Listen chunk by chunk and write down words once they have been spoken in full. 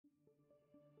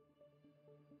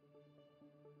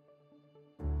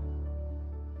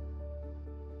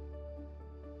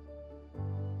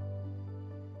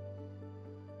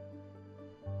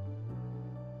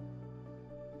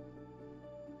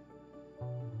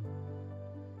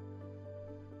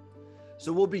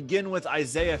So we'll begin with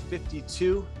Isaiah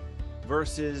 52,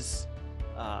 verses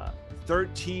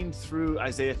 13 through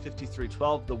Isaiah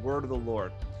 53:12, the word of the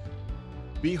Lord.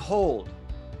 Behold,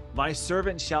 my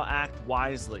servant shall act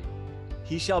wisely.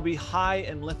 He shall be high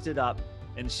and lifted up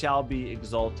and shall be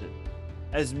exalted.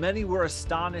 As many were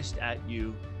astonished at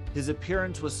you, his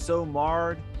appearance was so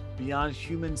marred beyond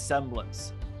human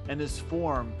semblance, and his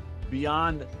form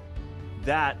beyond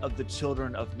that of the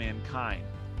children of mankind.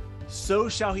 So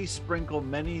shall he sprinkle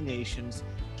many nations.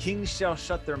 Kings shall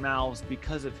shut their mouths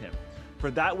because of him.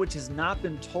 For that which has not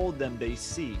been told them they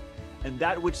see, and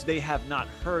that which they have not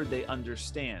heard they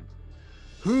understand.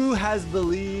 Who has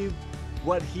believed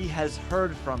what he has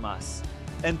heard from us?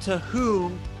 And to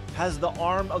whom has the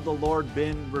arm of the Lord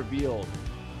been revealed?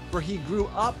 For he grew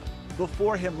up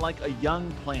before him like a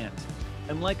young plant,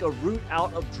 and like a root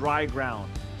out of dry ground.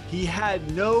 He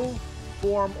had no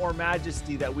form or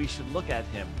majesty that we should look at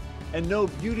him, and no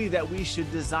beauty that we should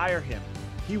desire him.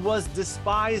 He was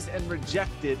despised and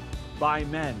rejected by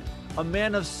men, a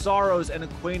man of sorrows and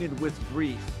acquainted with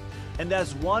grief, and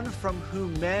as one from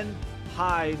whom men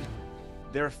hide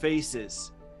their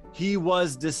faces. He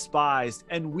was despised,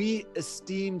 and we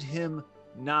esteemed him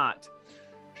not.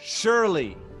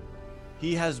 Surely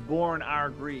he has borne our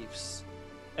griefs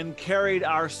and carried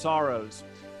our sorrows,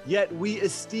 yet we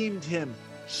esteemed him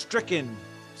stricken,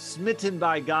 smitten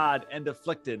by God, and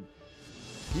afflicted.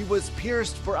 He was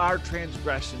pierced for our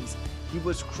transgressions. He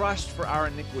was crushed for our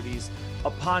iniquities.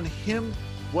 Upon him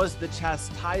was the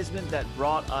chastisement that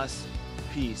brought us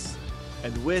peace,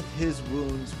 and with his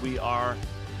wounds we are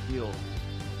healed.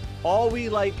 All we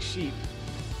like sheep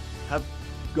have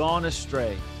gone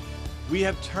astray. We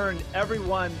have turned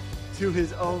everyone to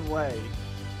his own way,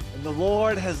 and the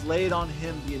Lord has laid on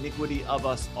him the iniquity of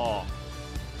us all.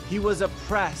 He was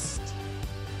oppressed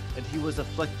and he was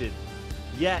afflicted,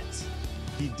 yet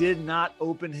he did not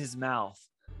open his mouth.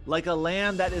 Like a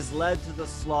lamb that is led to the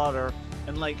slaughter,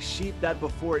 and like sheep that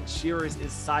before its shearers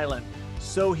is silent,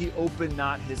 so he opened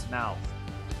not his mouth.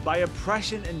 By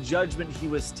oppression and judgment he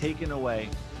was taken away.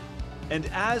 And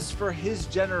as for his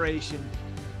generation,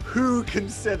 who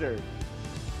considered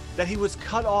that he was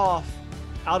cut off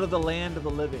out of the land of the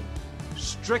living,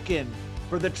 stricken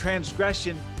for the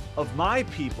transgression of my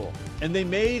people? And they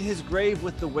made his grave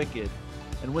with the wicked,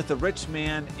 and with a rich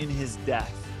man in his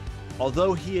death,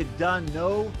 although he had done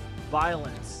no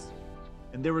violence,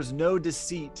 and there was no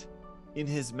deceit in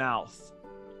his mouth.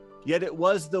 Yet it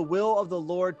was the will of the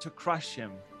Lord to crush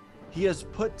him. He has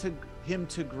put him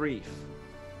to grief.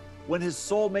 When his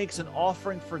soul makes an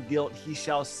offering for guilt, he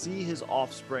shall see his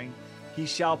offspring. He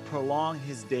shall prolong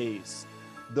his days.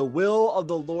 The will of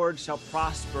the Lord shall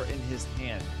prosper in his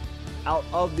hand. Out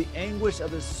of the anguish of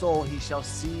his soul he shall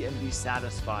see and be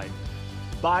satisfied.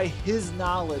 By his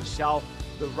knowledge shall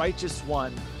the righteous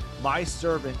one, my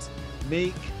servant,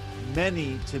 make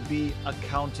many to be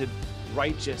accounted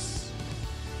righteous.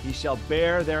 He shall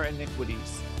bear their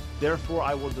iniquities. Therefore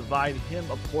I will divide him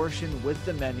a portion with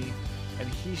the many, and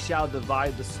he shall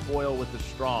divide the spoil with the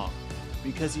strong,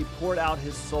 because he poured out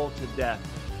his soul to death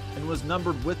and was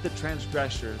numbered with the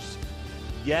transgressors.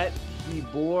 Yet he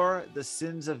bore the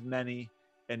sins of many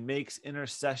and makes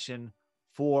intercession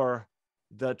for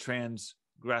the transgressors.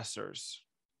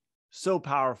 So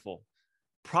powerful.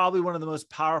 Probably one of the most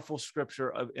powerful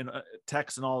scripture in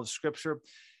text in all of scripture.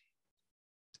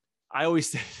 I always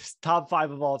say this, top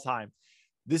 5 of all time.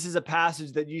 This is a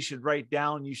passage that you should write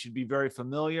down. You should be very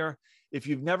familiar. If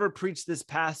you've never preached this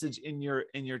passage in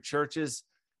your churches,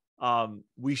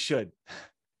 we should.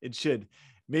 It should.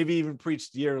 Maybe even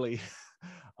preached yearly.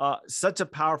 Such a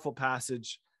powerful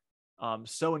passage.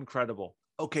 So incredible.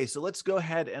 Okay, so let's go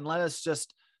ahead and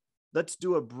let's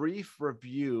do a brief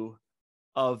review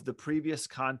of the previous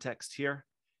context here,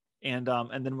 and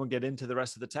then we'll get into the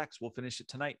rest of the text. We'll finish it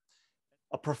tonight.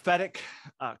 A prophetic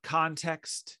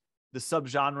context. The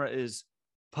subgenre is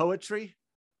poetry.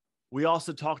 We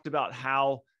also talked about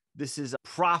how this is a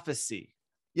prophecy.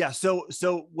 Yeah. So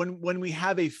when we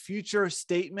have a future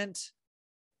statement,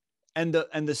 and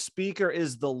the speaker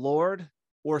is the Lord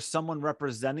or someone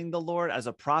representing the Lord as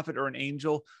a prophet or an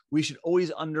angel, we should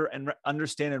always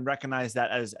understand and recognize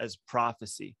that as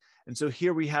prophecy. And so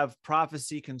here we have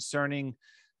prophecy concerning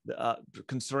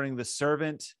the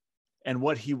servant and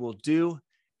what he will do.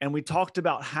 And we talked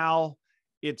about how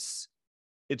it's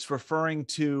referring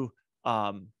to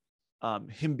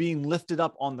him being lifted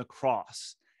up on the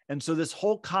cross. And so this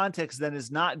whole context then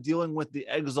is not dealing with the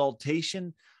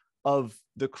exaltation of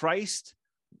the Christ.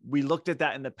 We looked at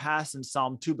that in the past in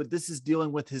Psalm 2, but this is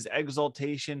dealing with his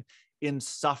exaltation in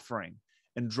suffering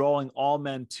and drawing all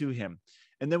men to him.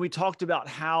 And then we talked about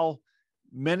how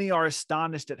many are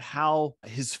astonished at how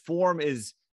his form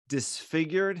is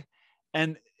disfigured.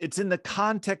 And it's in the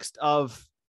context of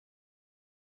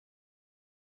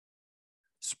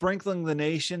sprinkling the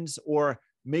nations or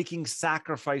making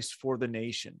sacrifice for the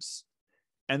nations.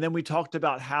 And then we talked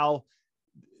about how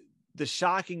the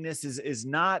shockingness is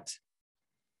not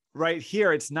right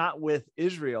here. It's not with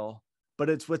Israel, but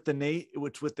it's with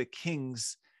the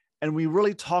kings. And we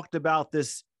really talked about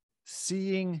this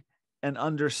seeing and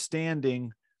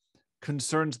understanding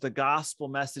concerns the gospel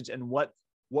message and what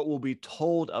will be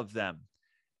told of them.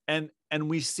 And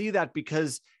we see that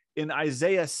because in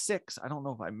Isaiah 6, I don't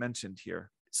know if I mentioned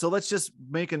here. So let's just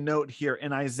make a note here.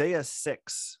 In Isaiah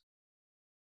 6,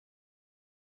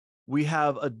 we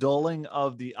have a dulling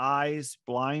of the eyes,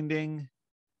 blinding,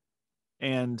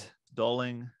 and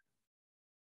dulling,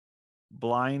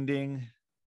 blinding,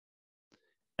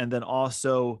 and then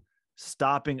also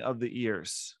stopping of the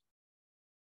ears.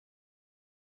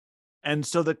 And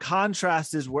so the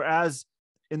contrast is, whereas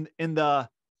in the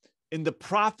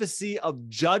prophecy of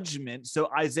judgment, so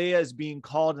Isaiah is being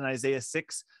called in Isaiah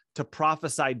 6 to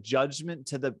prophesy judgment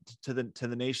to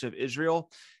the nation of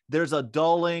Israel. There's a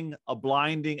dulling, a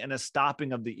blinding, and a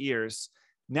stopping of the ears.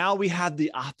 Now we have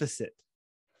the opposite.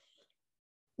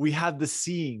 We have the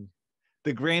seeing,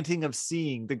 the granting of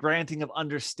seeing, the granting of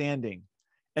understanding.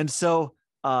 And so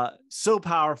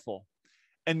powerful.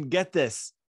 And get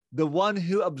this, the one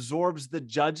who absorbs the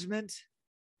judgment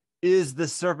is the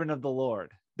servant of the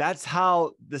Lord. That's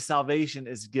how the salvation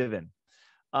is given.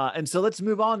 And so let's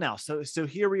move on now. So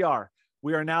here we are.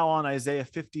 We are now on Isaiah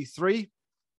 53.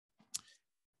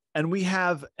 And we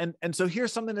have, and so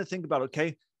here's something to think about,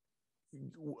 okay?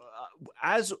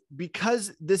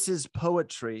 Because this is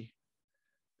poetry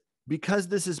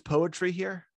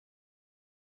here,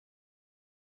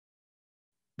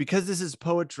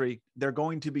 they're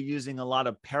going to be using a lot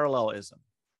of parallelism,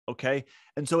 okay?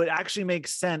 And so it actually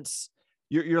makes sense.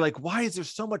 You're like, why is there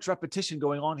so much repetition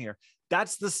going on here?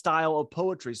 That's the style of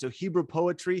poetry. So Hebrew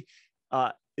poetry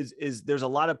is there's a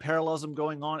lot of parallelism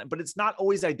going on, but it's not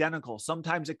always identical.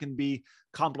 Sometimes it can be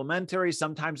complementary.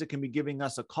 Sometimes it can be giving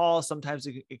us a call. Sometimes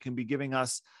it can be giving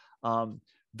us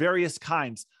various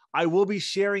kinds. I will be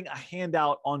sharing a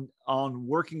handout on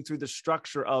working through the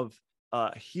structure of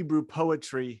Hebrew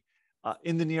poetry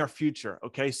in the near future.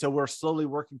 Okay, so we're slowly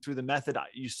working through the method.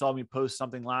 You saw me post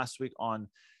something last week on,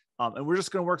 and we're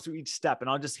just going to work through each step. And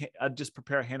I'll just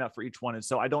prepare a handout for each one. And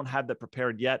so I don't have that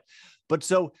prepared yet. But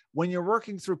so when you're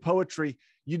working through poetry,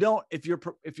 you don't, if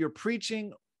you're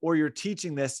preaching or you're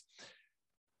teaching this,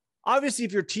 obviously,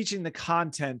 if you're teaching the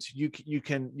content, you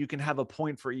can have a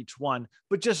point for each one,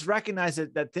 but just recognize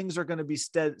that things are going to be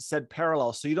said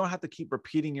parallel. So you don't have to keep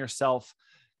repeating yourself,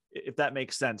 if that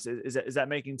makes sense. Is that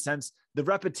making sense? The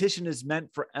repetition is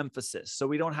meant for emphasis. So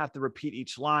we don't have to repeat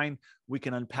each line. We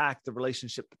can unpack the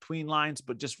relationship between lines,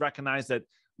 but just recognize that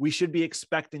we should be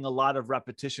expecting a lot of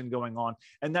repetition going on.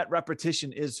 And that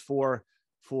repetition is for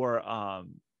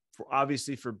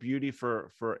obviously for beauty,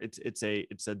 for it's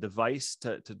a device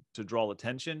to draw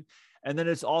attention. And then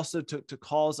it's also to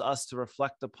cause us to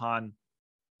reflect upon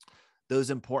those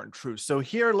important truths. So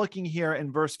here, looking here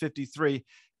in verse 53,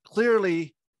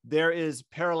 clearly there is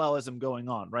parallelism going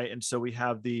on, right? And so we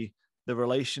have the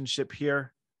relationship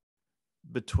here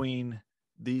between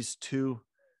these two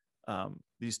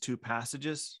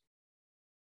passages.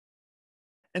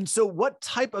 And so what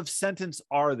type of sentence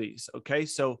are these? Okay,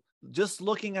 so just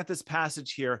looking at this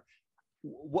passage here,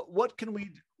 what can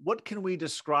we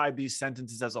describe these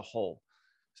sentences as a whole?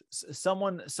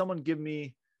 Someone give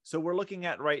me. So we're looking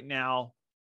at right now,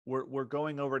 we're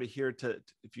going over to here to,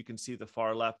 if you can see the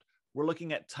far left, we're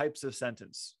looking at types of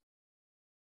sentence.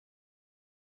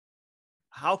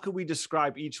 How could we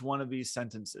describe each one of these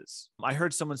sentences? I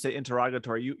heard someone say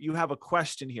interrogatory. You have a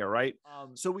question here, right?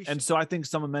 So I think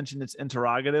someone mentioned it's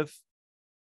interrogative,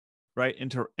 right?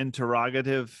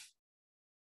 Interrogative.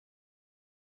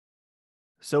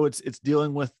 So it's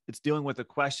dealing with a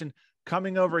question.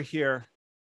 Coming over here,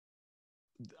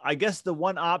 I guess the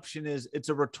one option is it's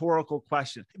a rhetorical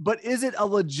question. But is it a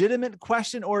legitimate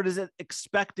question, or is it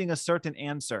expecting a certain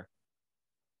answer?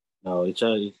 No, it's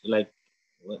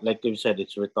like you said,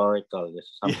 it's rhetorical.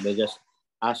 They're just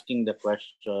asking the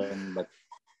question, but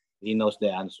he knows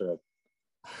the answer.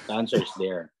 The answer is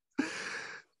there.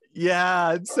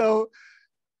 Yeah. So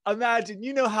imagine,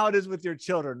 you know how it is with your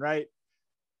children, right?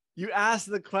 You ask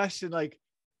the question like,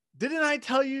 didn't I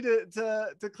tell you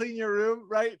to clean your room,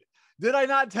 right? Did I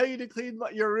not tell you to clean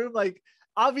your room? Like,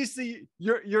 obviously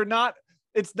you're not,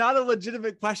 it's not a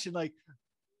legitimate question. Like,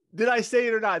 did I say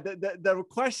it or not? The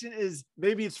question is,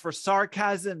 maybe it's for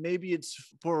sarcasm, maybe it's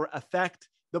for effect,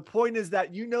 The point is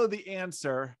that you know the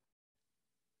answer,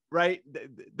 right?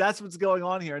 That's what's going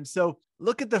on here. And so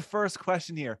look at the first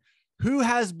question here. Who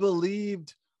has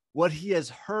believed what he has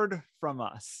heard from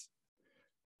us?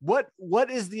 What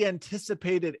is the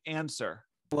anticipated answer?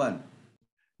 One.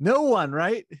 No one,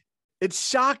 right? It's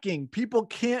shocking. People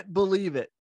can't believe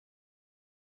it.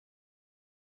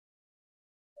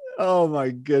 Oh my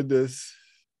goodness.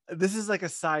 This is like a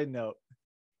side note.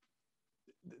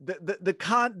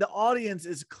 The audience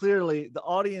is clearly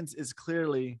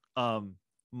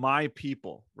my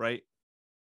people, right?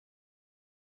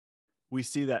 We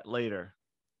see that later.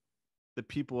 The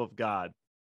people of God.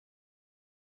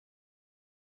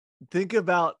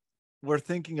 We're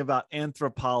thinking about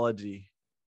anthropology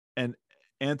and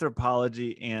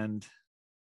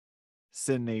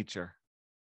sin nature.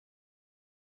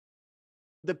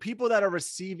 The people that are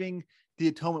receiving the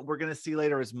atonement, we're going to see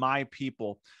later, is my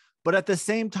people. But at the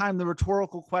same time, the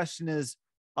rhetorical question is,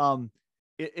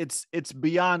 it's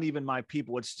beyond even my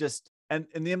people. It's just, and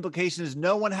the implication is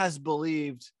no one has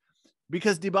believed,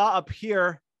 because Deba up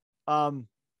here,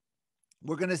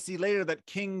 we're going to see later that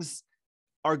kings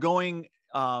are going,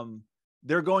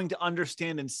 they're going to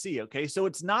understand and see. Okay. So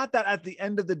it's not that at the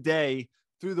end of the day,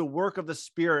 through the work of the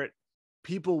Spirit,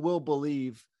 people will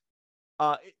believe.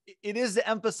 It is to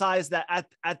emphasize that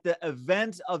at the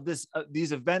event of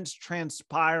these events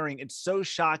transpiring, it's so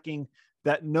shocking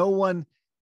that no one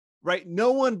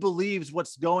believes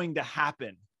what's going to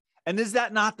happen. And is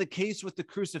that not the case with the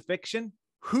crucifixion?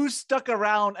 Who stuck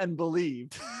around and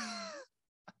believed?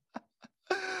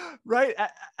 Right?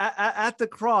 At the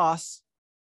cross,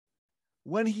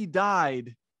 when he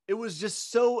died, it was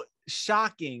just so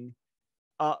shocking,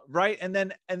 right? And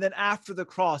then after the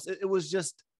cross, it was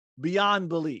just beyond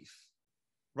belief,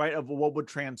 right, of what would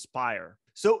transpire.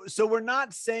 So we're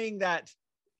not saying that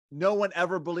no one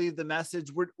ever believed the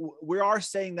message. We are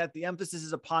saying that the emphasis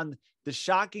is upon the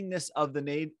shockingness of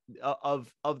the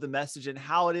message, and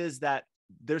how it is that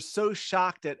they're so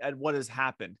shocked at what has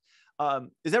happened.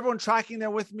 Is everyone tracking there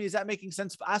with me? Is that making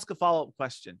sense? Ask a follow-up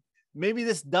question. Maybe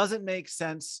this doesn't make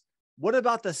sense. What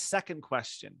about the second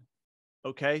question?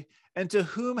 Okay. And to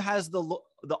whom has the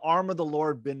arm of the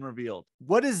Lord been revealed?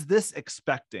 What is this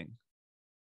expecting?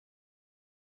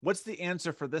 What's the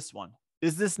answer for this one?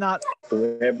 Is this not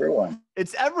To everyone?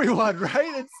 It's everyone,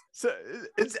 right?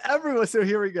 It's everyone. So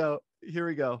here we go.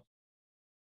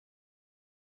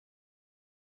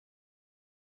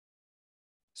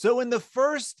 So in the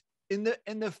first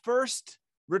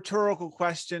rhetorical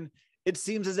question, it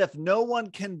seems as if no one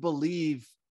can believe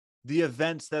the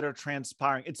events that are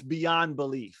transpiring. It's beyond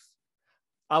belief.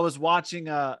 I was watching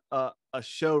a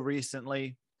show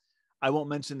recently. I won't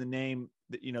mention the name.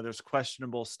 There's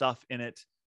questionable stuff in it.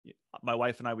 My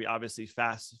wife and I, we obviously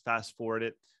fast forward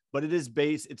it, but it's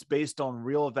based on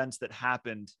real events that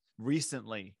happened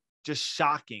recently. Just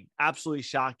shocking, absolutely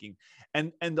shocking.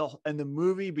 And the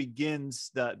movie begins,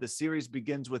 the series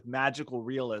begins with magical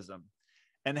realism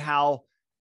and how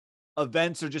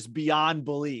events are just beyond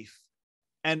belief.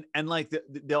 And like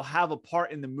they'll have a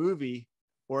part in the movie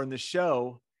or in the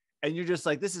show, and you're just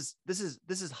like, this is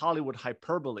Hollywood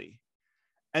hyperbole.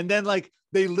 And then like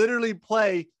they literally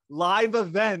play live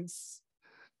events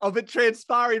of it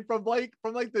transpiring from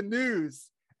the news,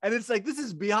 and it's like, this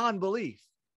is beyond belief.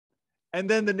 And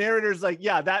then the narrator's like,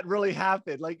 yeah, that really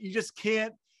happened. Like, you just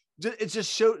can't. It's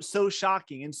just so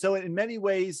shocking. And so in many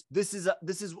ways, this is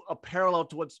a parallel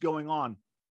to what's going on.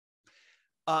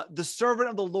 The servant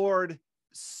of the Lord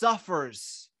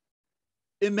suffers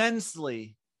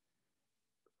immensely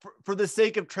for the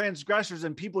sake of transgressors,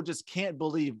 and people just can't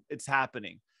believe it's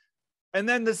happening. And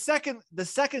then the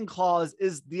second clause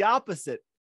is the opposite.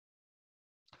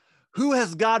 Who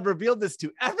has God revealed this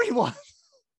to? Everyone.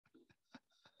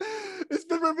 It's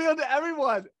been revealed to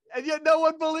everyone, and yet no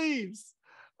one believes.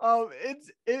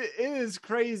 It is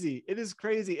crazy. It is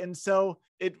crazy. And so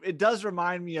it does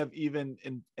remind me of even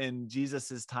in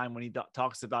Jesus's time when he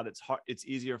talks about it's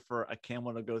easier for a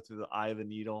camel to go through the eye of a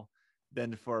needle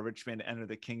than for a rich man to enter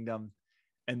the kingdom.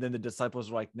 And then the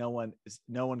disciples were like, no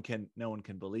one can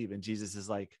believe. And Jesus is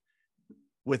like,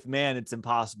 with man, it's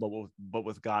impossible, but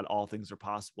with God, all things are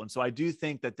possible. And so I do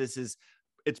think that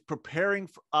it's preparing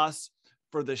for us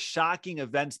for the shocking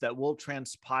events that will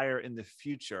transpire in the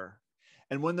future.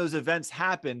 And when those events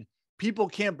happen, people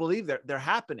can't believe they're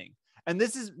happening. And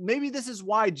this is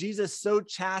why Jesus so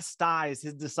chastised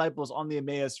his disciples on the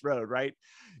Emmaus Road, right?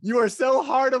 You are so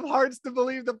hard of hearts to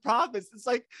believe the prophets. It's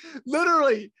like,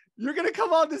 literally, you're going to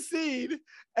come on the scene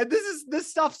and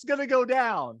this stuff's going to go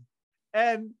down.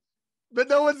 But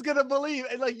no one's going to believe.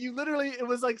 And like, it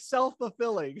was like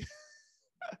self-fulfilling.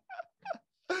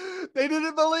 They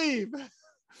didn't believe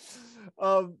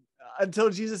until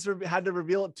Jesus had to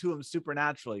reveal it to them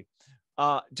supernaturally.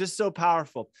 Just so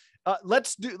powerful.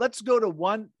 Let's go to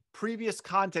one previous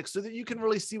context so that you can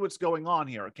really see what's going on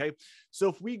here. Okay. So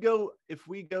if we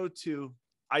go to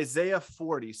Isaiah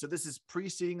 40, so this is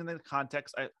preceding in the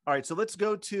context. All right. So let's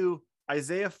go to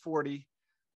Isaiah 40.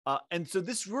 And so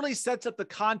this really sets up the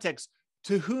context.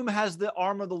 To whom has the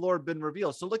arm of the Lord been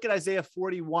revealed? So look at Isaiah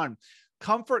 41.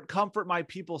 Comfort, comfort my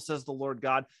people, says the Lord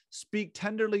God. Speak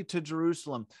tenderly to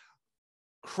Jerusalem.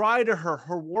 Cry to her.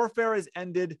 Her warfare is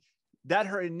ended, that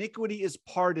her iniquity is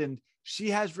pardoned. She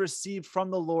has received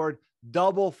from the Lord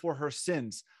double for her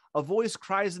sins. A voice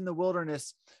cries in the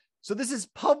wilderness. So this is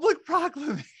public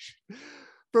proclamation.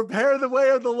 Prepare the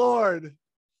way of the Lord.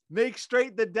 Make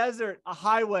straight the desert a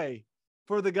highway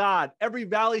for the God. Every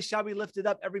valley shall be lifted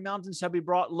up. Every mountain shall be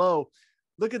brought low.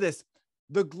 Look at this.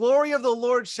 The glory of the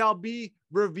Lord shall be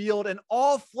revealed, and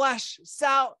all flesh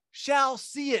shall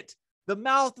see it. The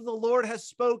mouth of the Lord has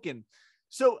spoken.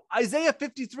 So Isaiah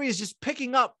 53 is just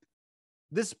picking up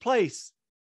this place,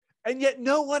 and yet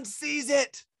no one sees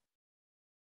it.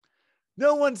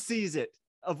 No one sees it.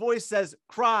 A voice says,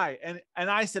 cry. And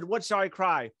I said, what shall I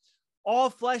cry? All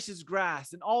flesh is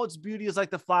grass, and all its beauty is like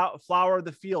the flower of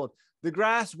the field. The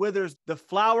grass withers, the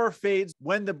flower fades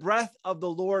when the breath of the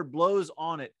Lord blows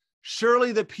on it.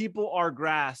 Surely the people are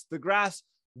grass. The grass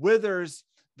withers,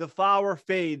 the flower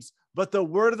fades, but the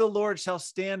word of the Lord shall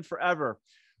stand forever.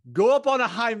 Go up on a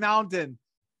high mountain,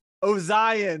 O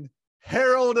Zion,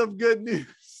 herald of good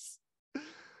news.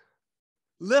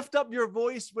 Lift up your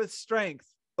voice with strength,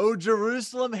 O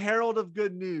Jerusalem, herald of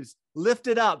good news. Lift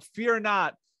it up, fear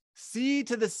not. See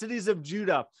to the cities of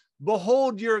Judah.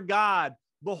 Behold your God.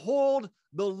 Behold,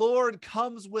 the Lord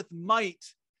comes with might.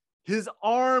 His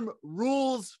arm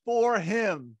rules for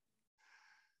him.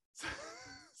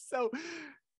 So,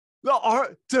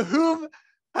 to whom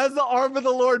has the arm of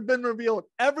the Lord been revealed?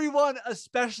 Everyone,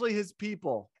 especially his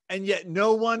people. And yet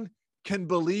no one can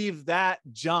believe that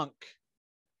junk.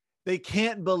 They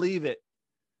can't believe it.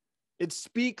 It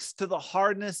speaks to the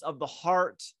hardness of the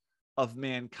heart of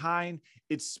mankind.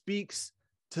 It speaks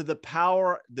to the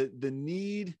power, the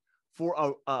need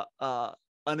for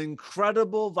an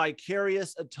incredible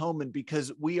vicarious atonement,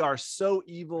 because we are so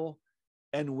evil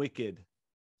and wicked.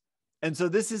 And so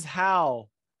this is how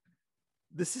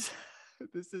the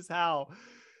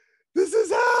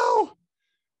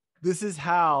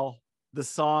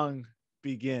song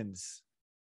begins.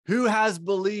 Who has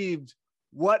believed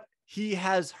what he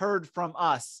has heard from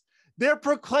us? They're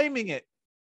proclaiming it,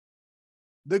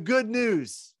 the good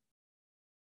news.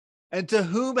 And to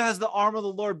whom has the arm of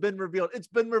the Lord been revealed? It's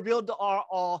been revealed to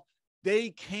all. They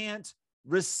can't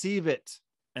receive it.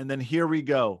 And then here we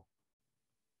go.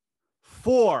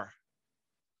 For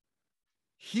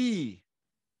he,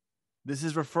 this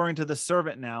is referring to the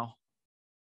servant now,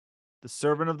 the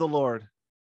servant of the Lord.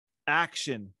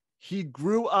 Action. He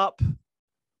grew up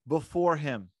before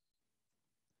him.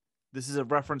 This is a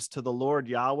reference to the Lord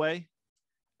Yahweh.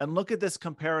 And look at this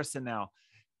comparison now.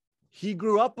 He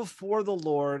grew up before the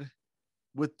Lord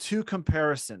with two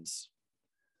comparisons.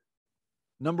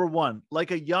 Number one,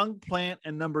 like a young plant,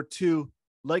 and number two,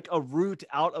 like a root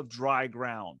out of dry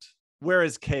ground. Where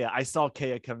is Kea? I saw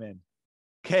Kea come in.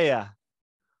 Kea,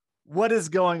 what is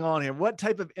going on here? What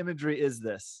type of imagery is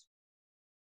this?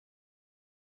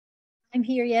 I'm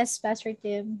here, yes, Pastor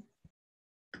Tim.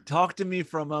 Talk to me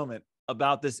for a moment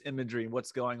about this imagery and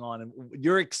what's going on and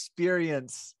your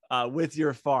experience with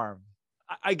your farm.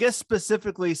 I guess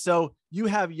specifically, so you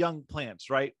have young plants,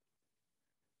 right?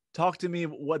 Talk to me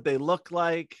what they look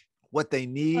like, what they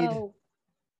need. Oh,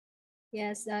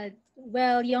 yes.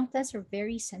 Well, young plants are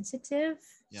very sensitive.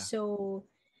 Yeah. So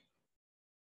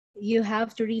you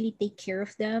have to really take care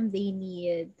of them. They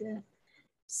need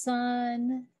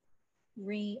sun,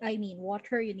 rain,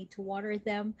 water. You need to water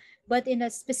them, but in a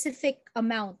specific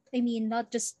amount. Not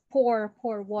just pour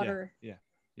water. Yeah.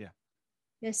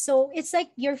 Yes, so it's like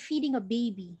you're feeding a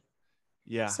baby.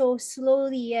 Yeah. So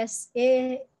slowly, yes,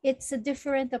 it's a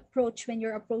different approach when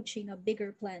you're approaching a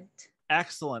bigger plant.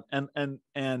 Excellent.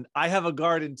 And I have a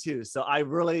garden too, so I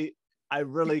really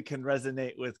can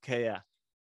resonate with Kea.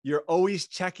 You're always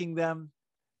checking them.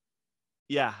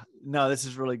 Yeah. No, this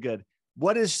is really good.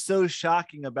 What is so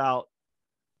shocking about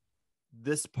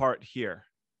this part here,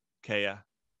 Kea?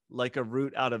 Like a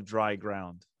root out of dry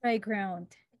ground. Dry ground.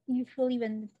 Usually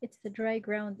when it's the dry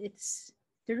ground, it's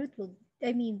the root will,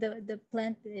 the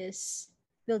plant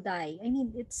will die.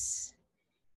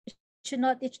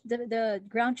 The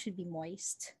ground should be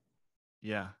moist.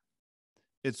 Yeah.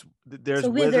 There's so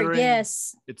withering.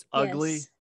 Yes. It's ugly. Yes.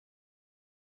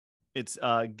 It's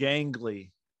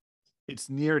gangly. It's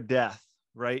near death,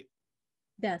 right?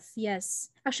 Death, yes.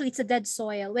 Actually, it's a dead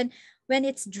soil. When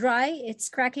it's dry, it's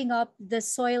cracking up. The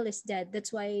soil is dead.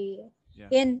 That's why Yeah.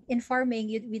 in farming,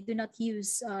 we do not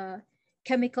use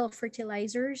chemical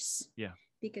fertilizers Yeah.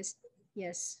 because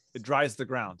yes, It dries the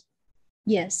ground.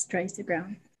 yes, dries the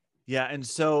ground. Yeah. And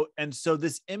so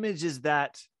this image is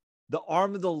that the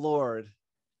arm of the Lord,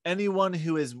 anyone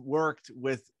who has worked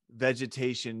with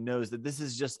vegetation knows that this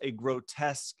is just a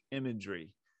grotesque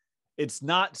imagery. It's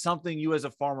not something you as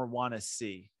a farmer want to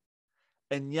see.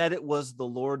 And yet it was the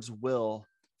Lord's will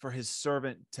for his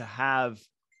servant to have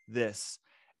this.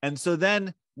 And so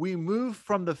then we move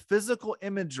from the physical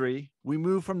imagery,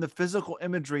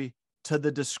 to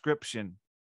the description.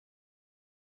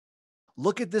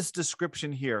 Look at this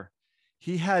description here.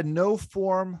 He had no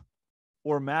form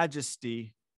or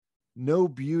majesty, no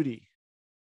beauty.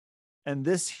 And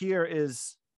this here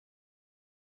is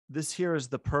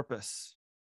the purpose.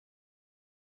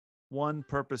 1,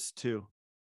 purpose 2.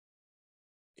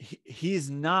 He's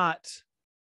not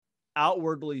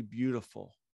outwardly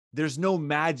beautiful. There's no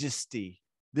majesty.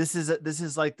 This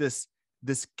is like this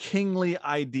kingly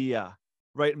idea,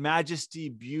 right? Majesty,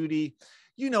 beauty.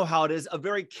 You know how it is, a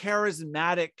very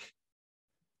charismatic,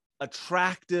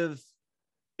 attractive,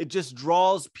 it just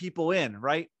draws people in,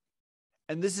 right?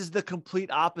 And this is the complete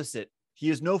opposite. He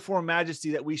has no form,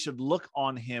 majesty that we should look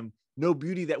on him, no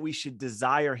beauty that we should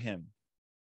desire him.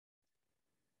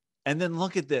 And then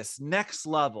look at this, next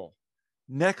level.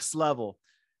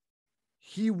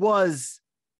 He was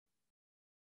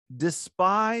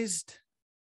despised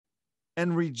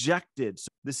and rejected. So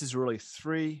this is really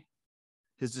 3,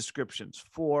 his descriptions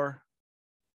 4.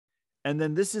 And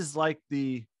then this is like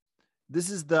the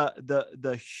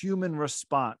human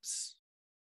response.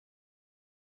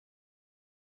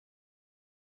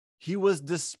 He was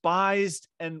despised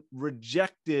and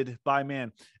rejected by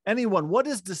man. Anyone, what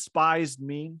does despised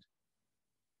mean?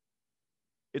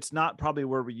 It's not probably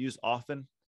where we use often.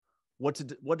 What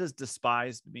does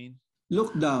despised mean?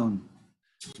 Look down.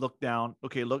 Look down.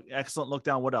 Okay, excellent. Look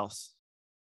down. What else?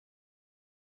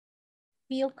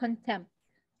 Feel contempt.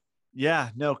 Yeah,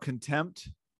 no, contempt.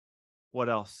 What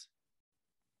else?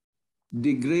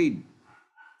 Degrade.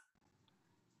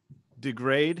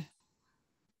 Degrade.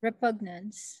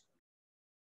 Repugnance.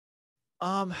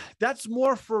 That's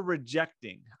more for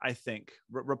rejecting, I think.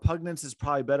 Repugnance is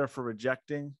probably better for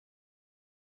rejecting.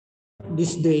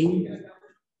 Disdain.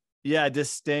 Yeah,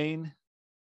 disdain.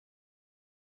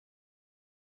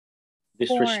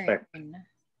 Disrespect. Scorn.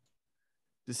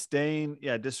 Disdain.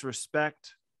 Yeah,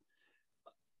 disrespect.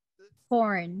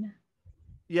 Scorn.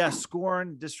 Yeah,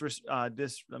 scorn.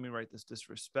 Let me write this.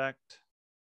 Disrespect.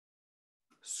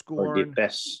 Scorn. Or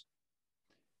detest.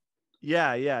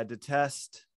 Yeah,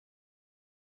 detest.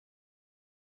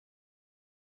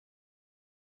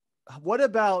 What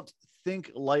about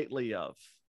think lightly of?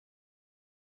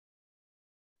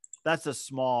 That's a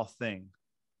small thing,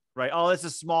 right? Oh, that's a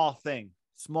small thing,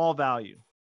 small value.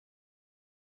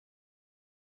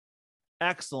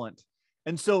 Excellent.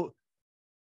 And so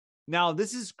now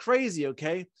this is crazy,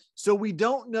 okay? So we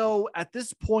don't know at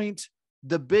this point,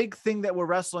 the big thing that we're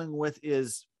wrestling with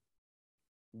is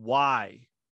why?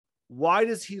 Why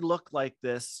does he look like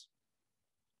this?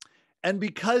 And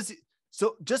because,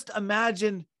 so just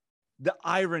imagine the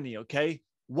irony, okay?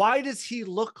 Why does he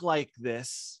look like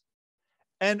this?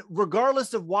 And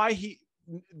regardless of why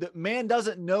the man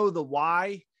doesn't know the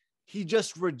why, he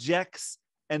just rejects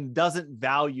and doesn't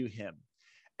value him.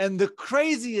 And the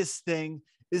craziest thing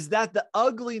is that the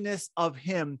ugliness of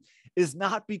him is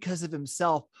not because of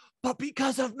himself, but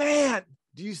because of man.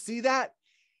 Do you see that?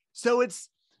 So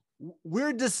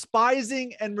we're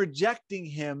despising and rejecting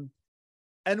him,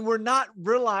 and we're not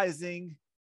realizing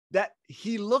that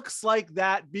he looks like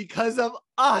that because of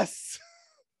us.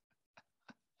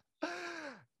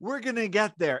 We're going to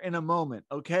get there in a moment,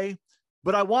 okay?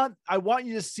 But I want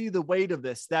you to see the weight of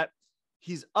this, that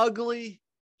he's ugly,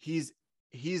 he's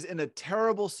in a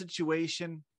terrible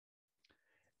situation.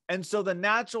 And so the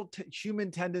natural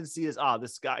human tendency is,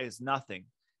 this guy is nothing.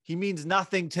 He means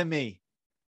nothing to me.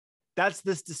 That's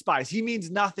this despise. He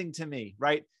means nothing to me,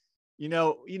 right? You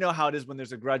know how it is when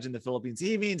there's a grudge in the Philippines.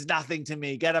 He means nothing to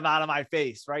me. Get him out of my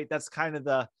face, right? That's kind of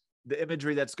the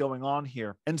imagery that's going on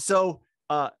here. And so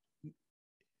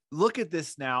look at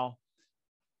this now.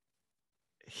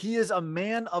 He is a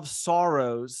man of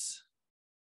sorrows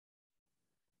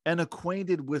and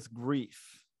acquainted with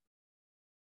grief.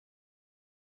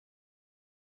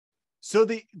 So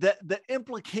the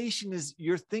implication is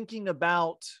you're thinking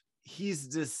about he's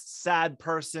this sad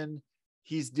person.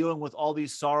 He's dealing with all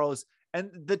these sorrows. And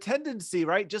the tendency,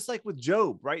 right? Just like with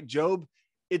Job, right? Job,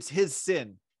 it's his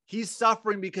sin. He's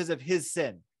suffering because of his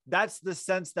sin. That's the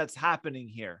sense that's happening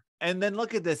here. And then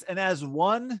look at this. And as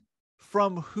one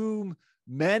from whom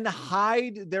men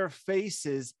hide their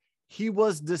faces, he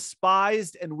was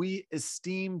despised and we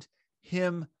esteemed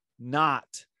him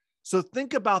not. So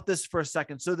think about this for a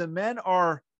second. So the men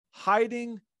are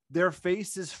hiding their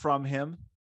faces from him.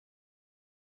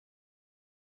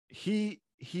 He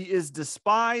is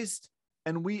despised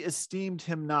and we esteemed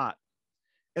him not.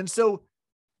 And so,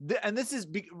 and this is,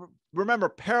 remember,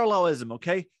 parallelism,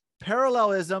 okay?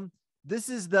 Parallelism, this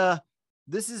is the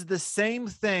same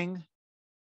thing,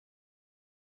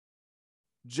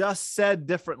 just said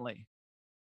differently.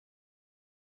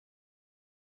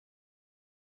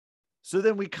 So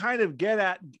then we kind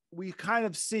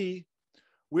of see,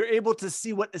 we're able to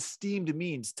see what esteemed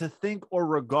means, to think or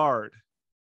regard.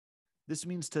 This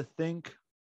means to think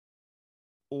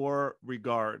or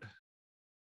regard.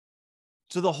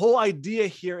 So the whole idea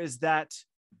here is that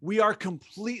we are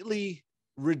completely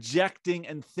rejecting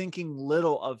and thinking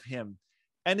little of him.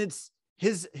 And it's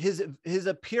his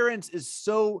appearance is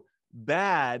so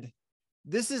bad.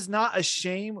 This is not a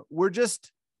shame.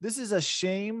 This is a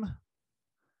shame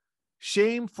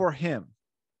for him.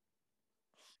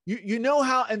 You know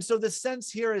how, and so the sense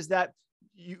here is that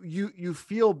you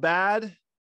feel bad.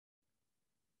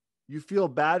 You feel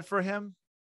bad for him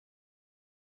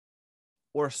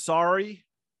or sorry,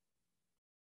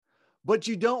 but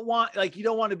you don't want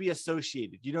to be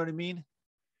associated. You know what I mean?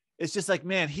 It's just like,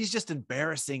 man, he's just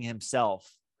embarrassing himself.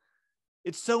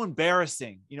 It's so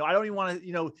embarrassing. I don't even want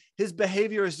to, his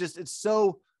behavior is just, it's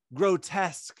so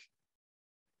grotesque.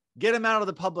 Get him out of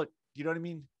the public. You know what I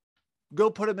mean? Go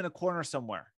put him in a corner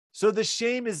somewhere. So the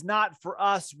shame is not for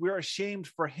us. We're ashamed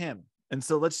for him. And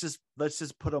so let's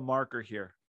just put a marker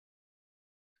here.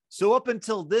 So up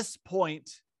until this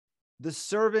point, the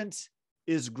servant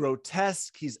is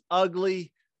grotesque. He's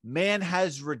ugly. Man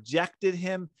has rejected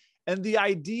him. And the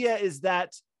idea is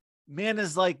that man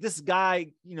is like, this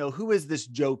guy, who is this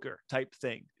joker type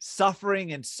thing?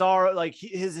 Suffering and sorrow, like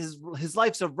his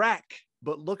life's a wreck.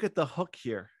 But look at the hook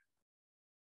here.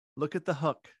 Look at the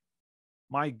hook.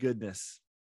 My goodness.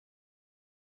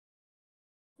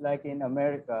 Like in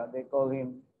America, they call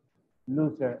him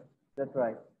loser. That's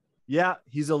right. Yeah,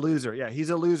 he's a loser. Yeah, he's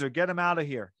a loser. Get him out of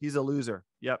here. He's a loser.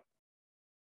 Yep.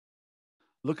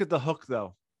 Look at the hook,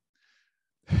 though.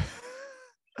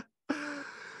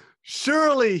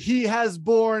 Surely he has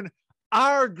borne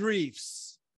our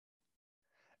griefs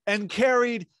and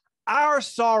carried our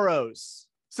sorrows.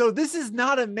 So this is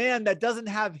not a man that doesn't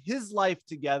have his life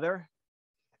together.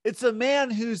 It's a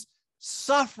man who's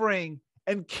suffering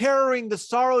and carrying the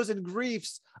sorrows and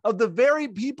griefs of the very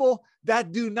people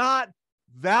that do not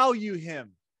value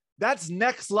him. That's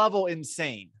next level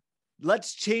insane.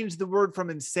 Let's change the word from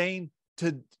insane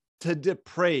to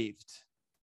depraved.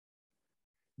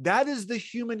 That is the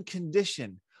human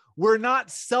condition. We're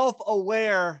not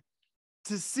self-aware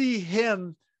to see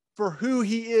him for who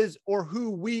he is or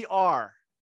who we are.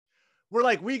 We're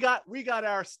like, we got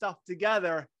our stuff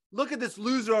together. Look at this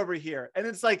loser over here. And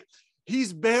it's like,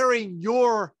 he's bearing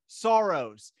your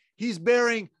sorrows. He's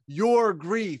bearing your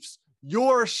griefs,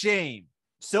 your shame.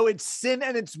 So it's sin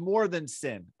and it's more than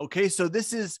sin. Okay. So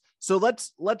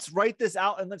let's write this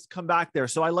out and let's come back there.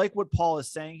 So I like what Paul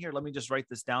is saying here. Let me just write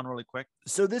this down really quick.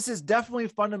 So this is definitely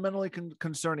fundamentally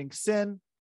concerning sin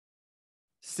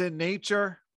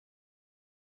nature,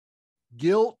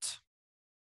 guilt,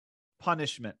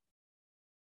 punishment.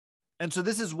 And so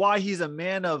this is why he's a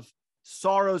man of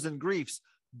sorrows and griefs,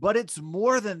 but it's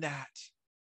more than that.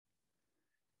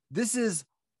 This is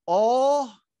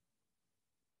all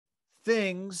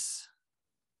things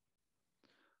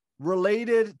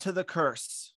related to the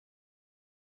curse.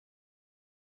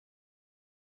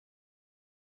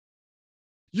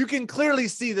 You can clearly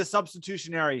see the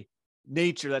substitutionary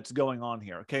nature that's going on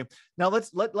here. Okay. Now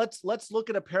let's look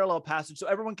at a parallel passage. So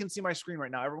everyone can see my screen right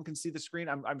now. Everyone can see the screen.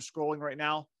 I'm scrolling right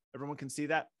now. Everyone can see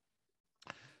that.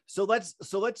 So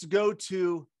let's go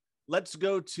to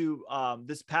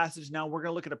this passage now. We're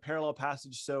going to look at a parallel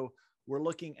passage. So we're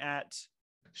looking at,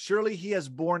 surely he has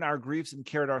borne our griefs and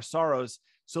carried our sorrows.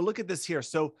 So look at this here.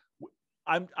 So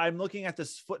I'm looking at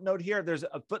this footnote here. There's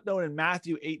a footnote in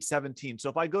Matthew 8:17. So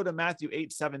if I go to Matthew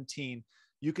 8:17,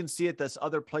 you can see it this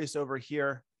other place over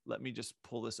here. Let me just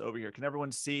pull this over here. Can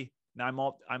everyone see?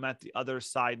 Now I'm at the other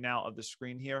side now of the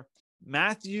screen here.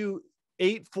 Matthew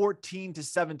 8:14 to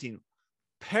 17.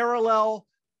 Parallel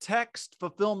text,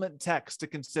 fulfillment text to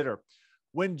consider.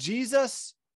 When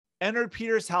Jesus entered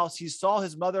Peter's house, he saw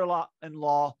his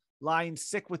mother-in-law lying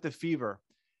sick with a fever,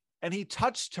 and he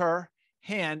touched her,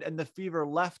 hand, and the fever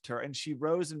left her, and she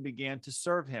rose and began to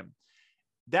serve him.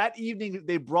 That evening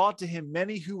they brought to him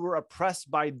many who were oppressed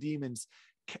by demons,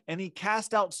 and he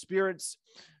cast out spirits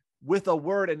with a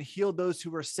word and healed those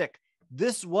who were sick.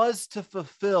 This was to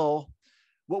fulfill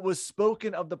what was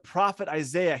spoken of the prophet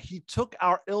Isaiah. He took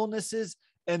our illnesses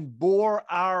and bore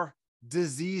our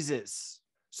diseases.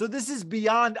 So this is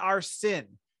beyond our sin.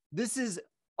 This is,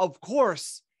 of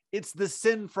course, it's the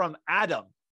sin from Adam,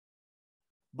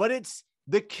 but it's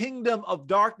the kingdom of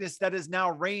darkness that is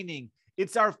now reigning.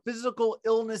 It's our physical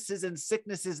illnesses and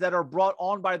sicknesses that are brought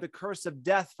on by the curse of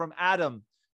death from Adam,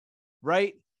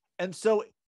 right? And so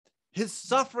his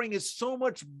suffering is so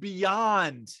much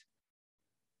beyond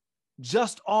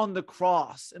just on the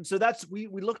cross. And so that's, we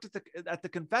looked at the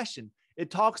confession.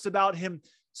 It talks about him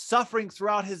suffering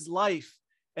throughout his life,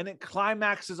 and it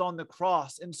climaxes on the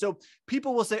cross. And so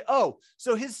people will say, oh,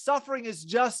 so his suffering is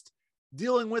just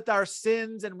dealing with our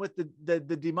sins and with the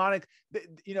demonic,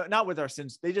 not with our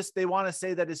sins. They want to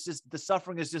say that it's just, the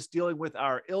suffering is just dealing with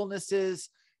our illnesses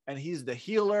and he's the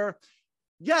healer.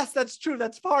 Yes, that's true.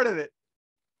 That's part of it.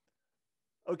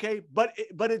 Okay. But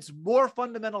it's more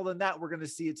fundamental than that. We're going to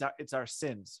see it's our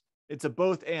sins. It's a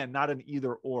both and, not an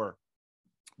either or,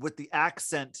 with the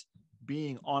accent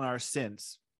being on our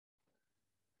sins.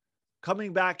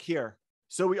 Coming back here.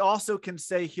 So we also can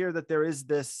say here that there is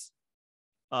this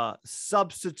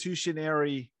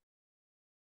substitutionary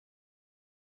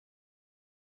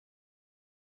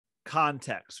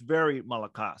context, very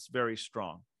malakas, very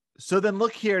strong. So then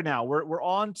look here now, we're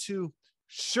on to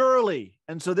surely.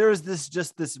 And so there's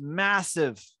this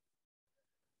massive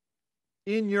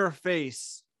in your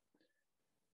face.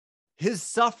 His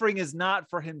suffering is not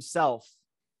for himself.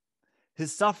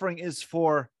 His suffering is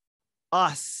for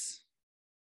us.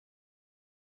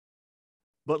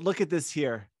 But look at this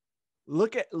here.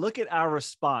 Look at our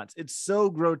response. It's so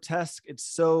grotesque. It's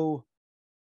so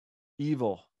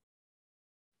evil.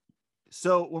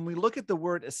 So when we look at the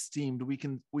word esteemed, we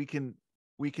can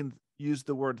use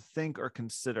the word think or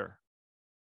consider.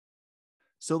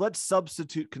 So let's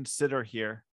substitute consider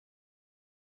here.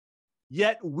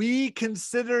 Yet we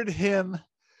considered him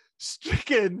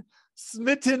stricken,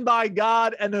 smitten by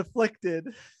God, and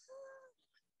afflicted.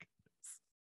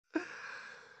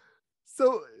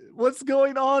 So what's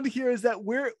going on here is that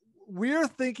we're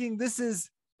thinking this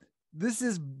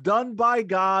is done by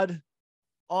God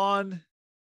on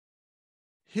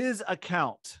his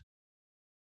account.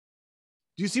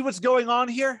 Do you see what's going on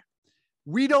here?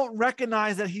 We don't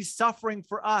recognize that he's suffering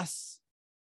for us.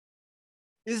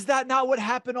 Is that not what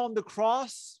happened on the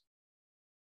cross?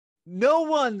 No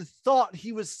one thought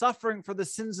he was suffering for the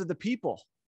sins of the people.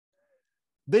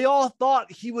 They all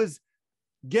thought he was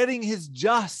getting his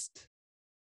just.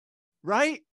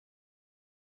 Right?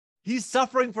 He's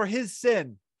suffering for his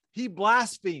sin. He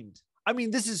blasphemed. I mean,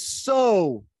 this is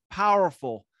so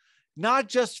powerful, not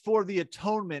just for the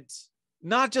atonement,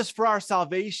 not just for our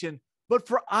salvation, but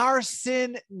for our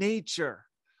sin nature.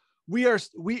 We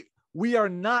are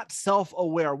not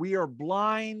self-aware. We are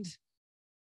blind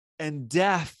and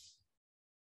deaf.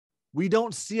 We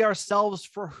don't see ourselves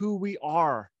for who we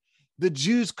are. The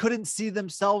Jews couldn't see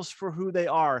themselves for who they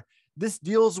are. This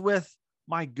deals with,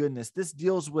 my goodness, this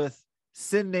deals with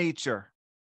sin nature,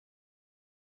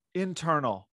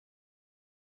 internal.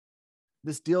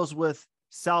 This deals with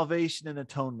salvation and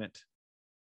atonement.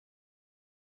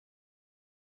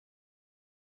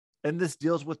 And this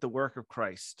deals with the work of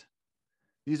Christ.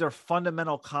 These are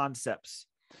fundamental concepts.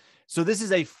 So this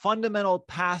is a fundamental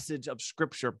passage of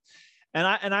Scripture.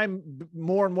 And I'm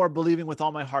more and more believing with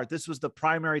all my heart, this was the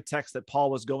primary text that Paul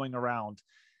was going around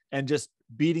and just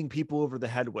beating people over the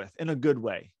head with, in a good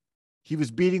way. He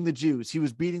was beating the Jews. He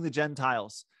was beating the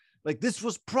Gentiles. Like, this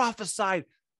was prophesied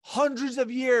hundreds of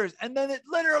years, and then it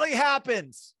literally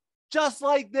happens just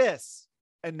like this.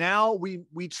 And now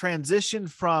we transition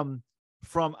from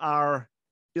our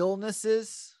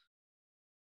illnesses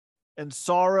and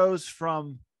sorrows,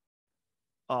 from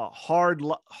hard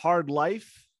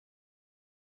life.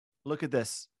 Look at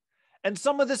this. And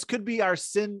some of this could be our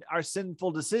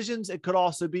sinful decisions. It could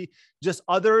also be just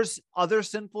other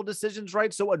sinful decisions,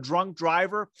 right? So a drunk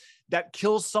driver that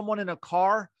kills someone in a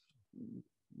car,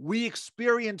 we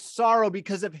experience sorrow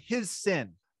because of his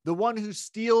sin. The one who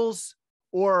steals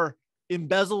or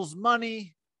embezzles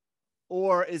money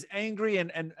or is angry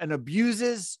and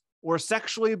abuses or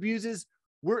sexually abuses,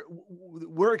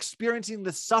 we're experiencing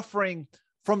the suffering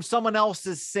from someone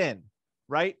else's sin,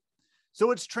 right?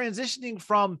 So it's transitioning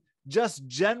from just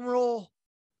general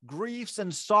griefs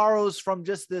and sorrows from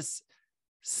just this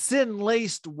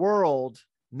sin-laced world,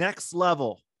 next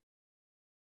level.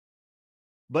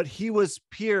 But he was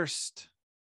pierced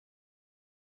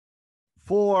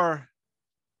for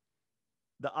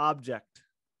the object,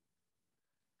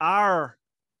 our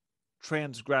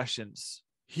transgressions.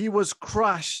 He was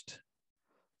crushed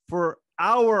for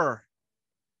our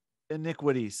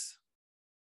iniquities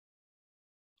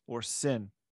or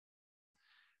sin.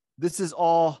 This is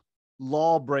all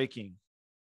law breaking,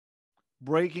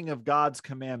 breaking of God's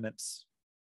commandments.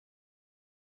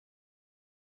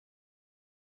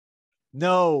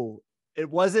 No, it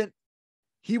wasn't.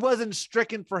 He wasn't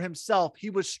stricken for himself.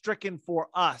 He was stricken for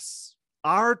us.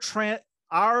 Our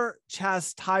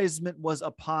chastisement was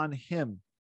upon him.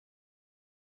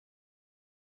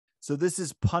 So this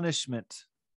is punishment.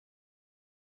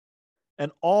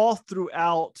 And all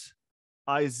throughout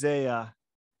Isaiah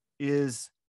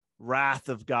is wrath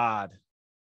of God.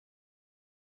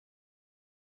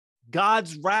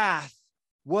 God's wrath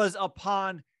was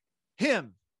upon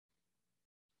him.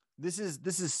 This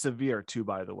is severe too,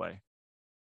 by the way.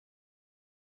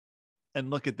 And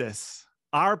look at this.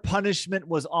 Our punishment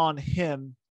was on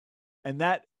him,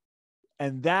 and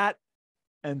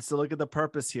so look at the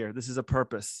purpose here. This is a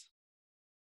purpose.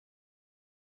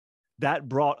 That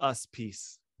brought us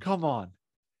peace. Come on.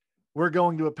 We're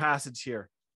going to a passage here.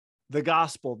 The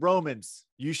gospel, Romans.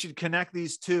 You should connect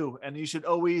these two, and you should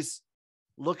always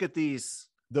look at these.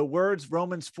 The words,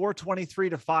 Romans 4:23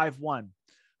 to 5:1.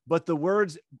 But the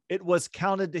words, it was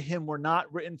counted to him, were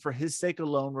not written for his sake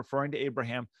alone, referring to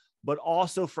Abraham, but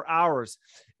also for ours.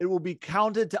 It will be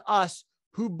counted to us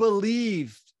who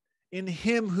believed in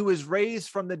him who is raised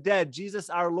from the dead,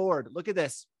 Jesus our Lord. Look at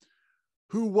this.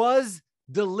 Who was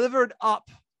delivered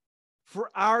up for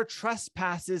our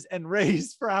trespasses and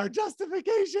raised for our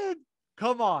justification.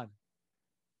 Come on.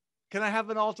 Can I have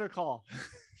an altar call?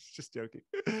 Just joking.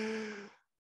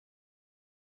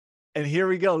 And here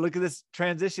we go. Look at this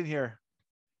transition here.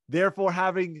 Therefore,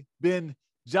 having been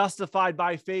justified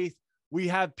by faith, we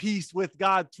have peace with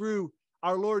God through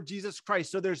our Lord Jesus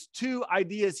Christ. So there's two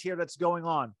ideas here that's going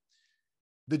on.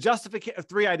 The justification,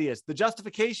 three ideas: the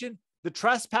justification, the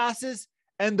trespasses,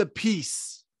 and the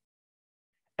peace.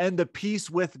 And the peace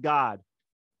with God.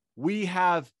 We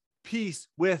have peace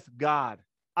with God.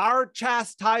 Our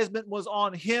chastisement was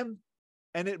on him,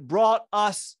 and it brought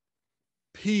us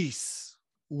peace.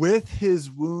 With his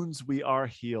wounds, we are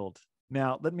healed.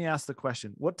 Now, let me ask the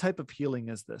question. What type of healing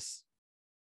is this?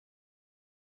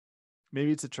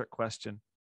 Maybe it's a trick question.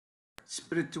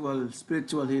 Spiritual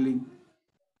healing.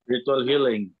 Spiritual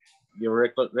healing. Your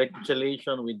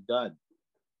reconciliation with God.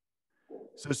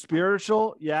 So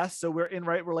spiritual, yes. So we're in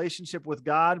right relationship with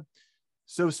God.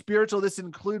 So spiritual, this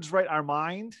includes, right, our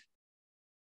mind,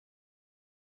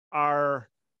 our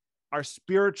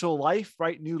spiritual life,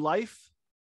 right? New life.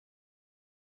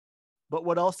 But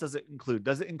what else does it include?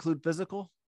 Does it include physical?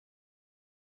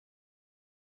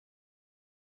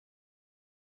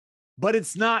 But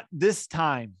it's not this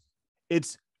time.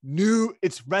 It's new.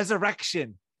 It's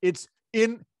resurrection. It's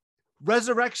in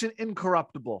resurrection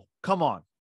incorruptible. Come on.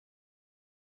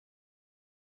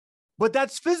 But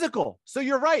that's physical. So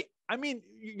you're right. I mean,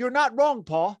 you're not wrong,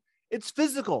 Paul. It's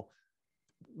physical.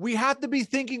 We have to be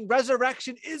thinking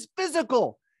resurrection is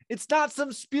physical. It's not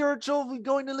some spiritual, we're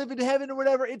going to live in heaven or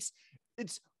whatever. It's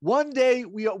one day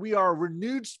we are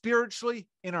renewed spiritually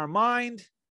in our mind,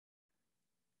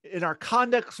 in our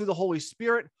conduct through the Holy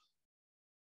Spirit.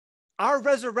 Our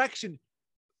resurrection,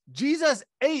 Jesus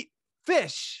ate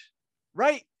fish,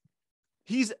 right?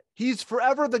 He's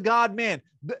forever the God-man.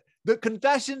 The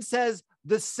confession says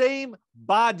the same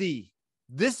body.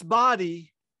 This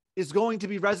body is going to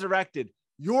be resurrected.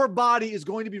 Your body is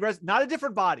going to be not a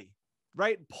different body,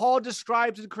 right? Paul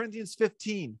describes in Corinthians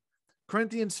 15,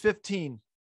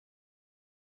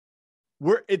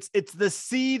 where it's the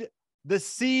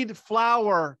seed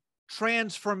flower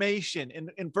transformation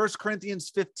in 1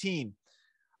 Corinthians 15.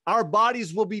 Our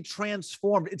bodies will be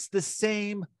transformed. It's the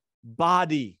same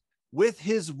body. With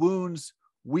his wounds,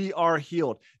 we are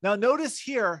healed. Now, notice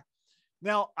here.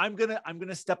 Now, I'm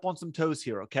gonna step on some toes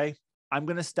here, okay? I'm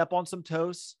gonna step on some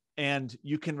toes, and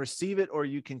you can receive it or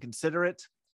you can consider it.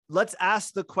 Let's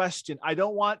ask the question. I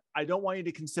don't want you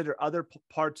to consider other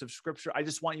parts of Scripture. I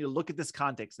just want you to look at this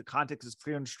context. The context is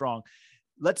clear and strong.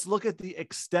 Let's look at the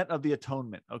extent of the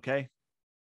atonement, okay?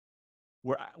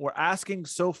 We're asking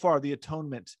so far the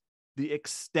atonement, the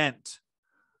extent.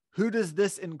 Who does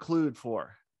this include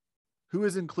for? Who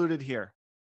is included here?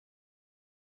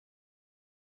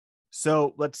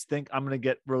 So let's think. I'm going to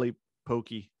get really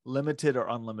pokey. Limited or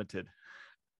unlimited?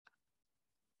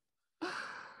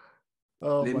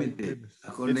 Oh, limited.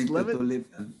 According to limited.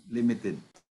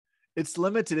 It's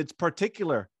limited. It's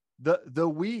particular. The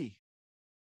we,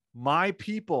 my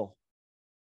people,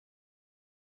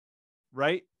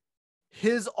 right?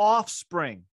 his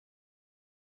offspring.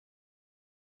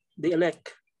 The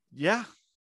elect. Yeah.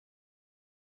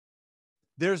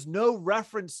 There's no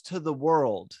reference to the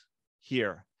world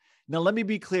here. Now, let me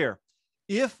be clear.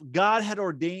 If God had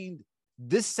ordained,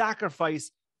 this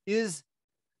sacrifice is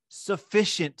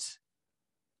sufficient.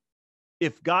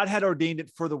 If God had ordained it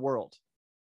for the world,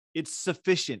 it's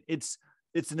sufficient. It's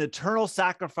an eternal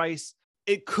sacrifice.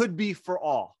 It could be for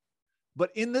all.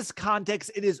 But in this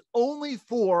context, it is only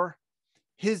for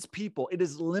his people. It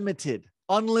is limited,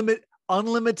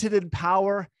 unlimited in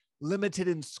power, limited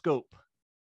in scope.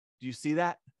 Do you see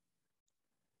that?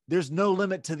 There's no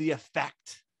limit to the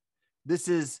effect. This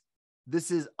is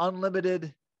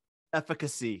unlimited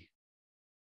efficacy.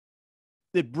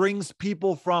 It brings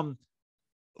people from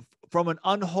an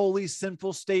unholy,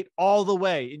 sinful state all the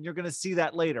way. And you're going to see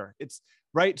that later. It's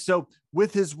right. So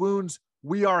with his wounds,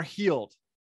 we are healed.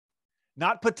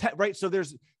 Not right. So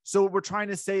what we're trying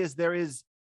to say is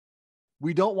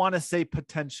we don't want to say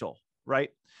potential, right?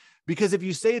 Because if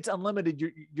you say it's unlimited,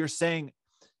 you're saying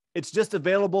it's just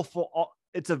available for all.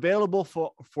 It's available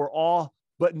for all,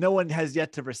 but no one has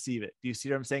yet to receive it. Do you see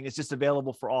what I'm saying? It's just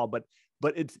available for all, but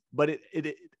it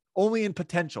only in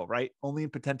potential, right? Only in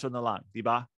potential na lang,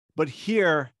 diba? But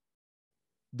here,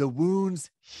 the wounds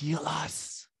heal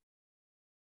us.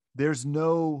 There's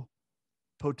no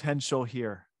potential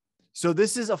here. So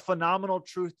this is a phenomenal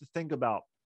truth to think about.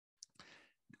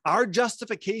 Our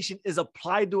justification is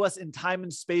applied to us in time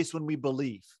and space when we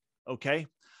believe, okay?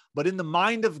 But in the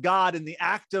mind of God, in the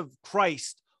act of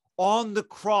Christ on the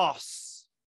cross,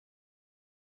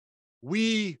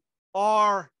 we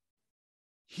are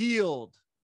healed.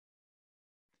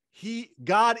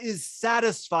 God is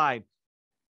satisfied.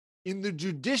 In the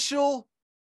judicial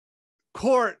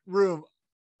courtroom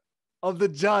of the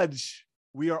judge,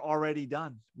 we are already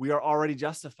done. We are already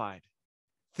justified.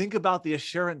 Think about the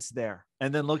assurance there.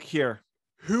 And then look here.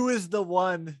 Who is the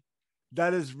one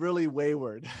that is really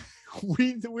wayward?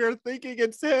 We're thinking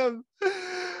it's him.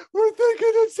 We're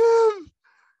thinking it's him.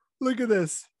 Look at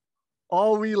this.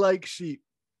 All we like sheep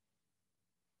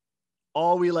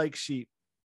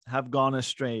have gone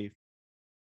astray.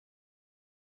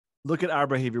 Look at our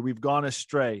behavior. We've gone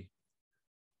astray.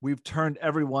 We've turned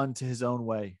everyone to his own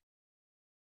way.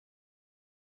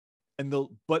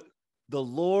 But the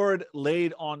Lord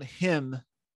laid on him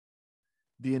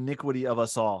the iniquity of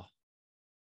us all.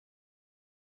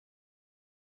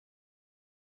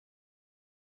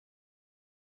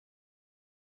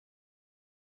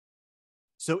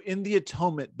 So in the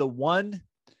atonement,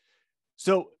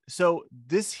 so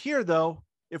this here though,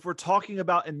 if we're talking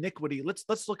about iniquity, let's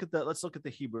look at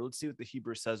the Hebrew. Let's see what the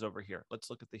Hebrew says over here.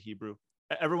 Let's look at the Hebrew.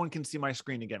 Everyone can see my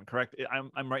screen again, correct?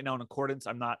 I'm right now in accordance.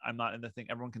 I'm not in the thing.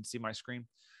 Everyone can see my screen.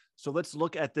 So let's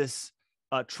look at this.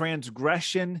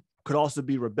 Transgression could also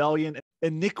be rebellion.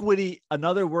 Iniquity,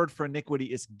 another word for iniquity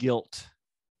is guilt.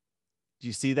 Do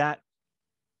you see that?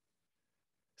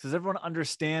 Does everyone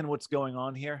understand what's going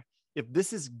on here? If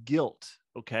this is guilt,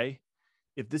 okay?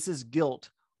 If this is guilt,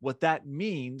 what that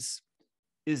means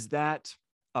is that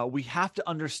we have to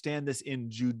understand this in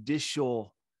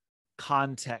judicial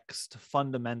context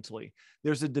fundamentally.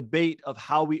 There's a debate of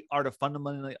how we are to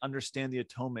fundamentally understand the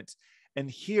atonement. And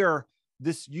here,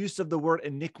 this use of the word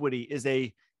iniquity is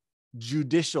a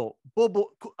judicial.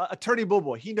 Attorney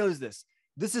Bobo, he knows this.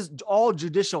 This is all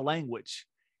judicial language.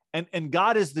 And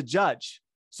God is the judge.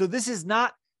 So this is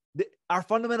not, our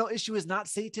fundamental issue is not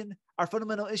Satan. Our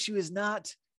fundamental issue is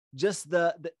not just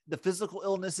the physical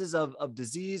illnesses of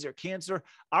disease or cancer.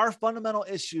 Our fundamental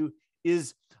issue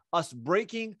is us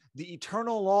breaking the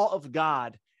eternal law of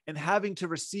God and having to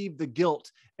receive the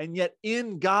guilt. And yet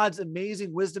in God's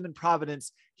amazing wisdom and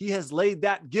providence, he has laid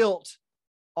that guilt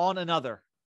on another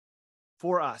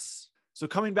for us. So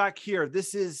coming back here,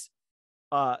 this is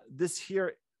this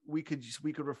here, we could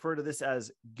refer to this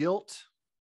as guilt.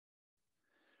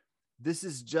 This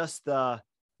is just the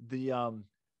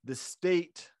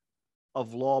state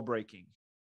of law breaking,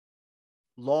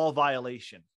 law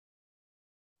violation,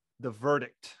 the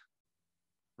verdict,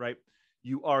 right?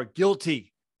 You are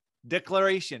guilty,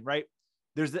 declaration, right?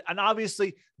 And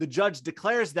obviously the judge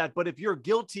declares that, but if you're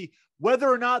guilty, whether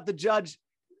or not the judge,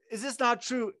 is this not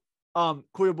true,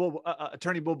 Attorney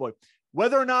Boboy?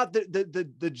 Whether or not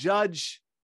the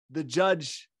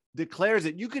judge declares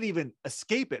it, you could even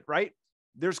escape it, right?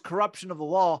 There's corruption of the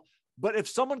law, but if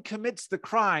someone commits the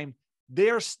crime, they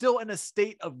are still in a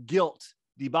state of guilt,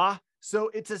 diba? So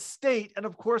it's a state, and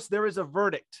of course there is a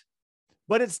verdict,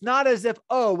 but it's not as if,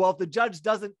 oh, well, if the judge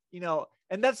doesn't,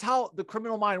 and that's how the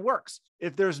criminal mind works.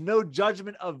 If there's no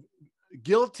judgment of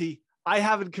guilty, I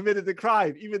haven't committed the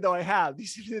crime, even though I have.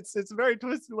 It's a very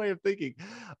twisted way of thinking,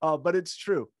 but it's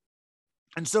true.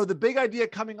 And so the big idea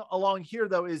coming along here,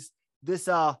 though, is this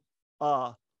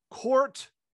court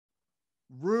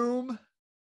room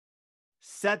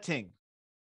setting.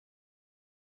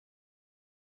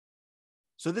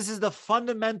 So this is the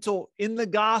fundamental in the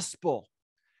gospel.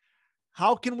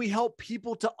 How can we help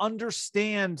people to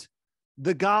understand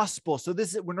the gospel? So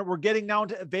this is when we're getting down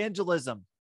to evangelism.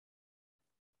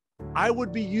 I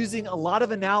would be using a lot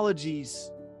of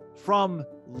analogies from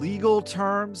legal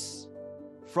terms,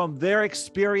 from their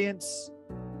experience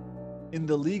in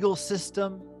the legal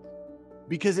system,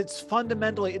 because it's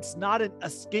fundamentally, it's not an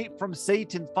escape from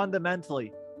Satan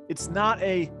fundamentally. It's not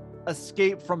a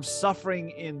escape from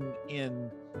suffering in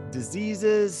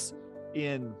diseases,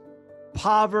 in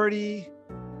poverty.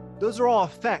 Those are all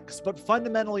effects, but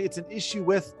fundamentally it's an issue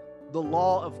with the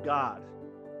law of God.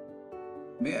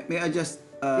 May I just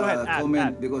Go ahead,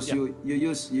 comment, add. because Yeah. you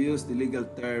use the legal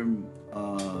term,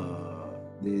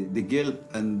 the guilt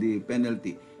and the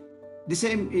penalty. The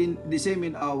same in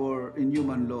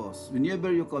human laws.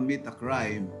 Whenever you commit a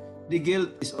crime, the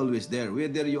guilt is always there,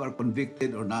 whether you are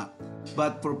convicted or not.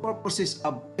 But for purposes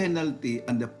of penalty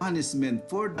and the punishment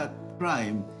for that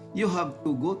crime, you have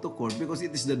to go to court, because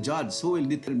it is the judge who will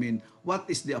determine what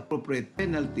is the appropriate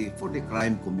penalty for the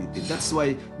crime committed. That's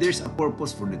why there's a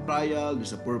purpose for the trial,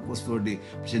 there's a purpose for the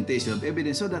presentation of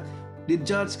evidence, so that the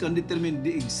judge can determine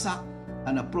the exact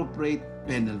and appropriate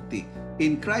penalty.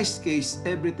 In Christ's case,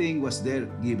 everything was there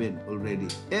given already.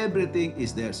 Everything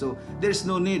is there. So there's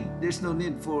no need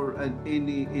for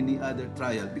any other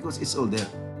trial, because it's all there.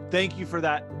 Thank you for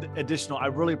that additional. I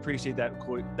really appreciate that,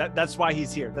 Corey. That's why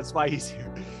he's here. That's why he's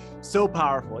here. So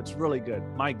powerful. It's really good.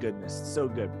 My goodness, so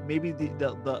good. Maybe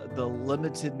the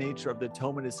limited nature of the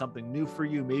atonement is something new for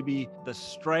you. Maybe the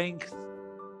strength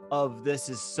of this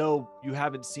is so you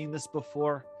haven't seen this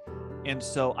before. And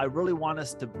so I really want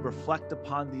us to reflect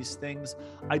upon these things.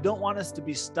 I don't want us to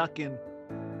be stuck in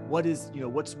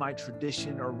what's my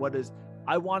tradition, or what is.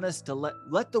 I want us to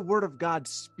let the word of God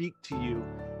speak to you,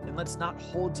 and let's not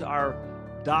hold to our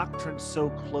doctrine so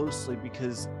closely,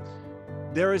 because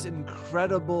there is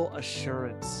incredible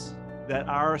assurance that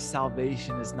our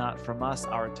salvation is not from us,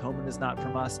 our atonement is not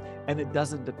from us, and it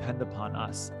doesn't depend upon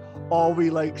us. All we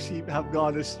like sheep have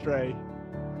gone astray,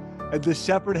 and the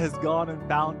shepherd has gone and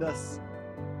found us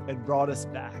and brought us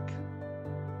back.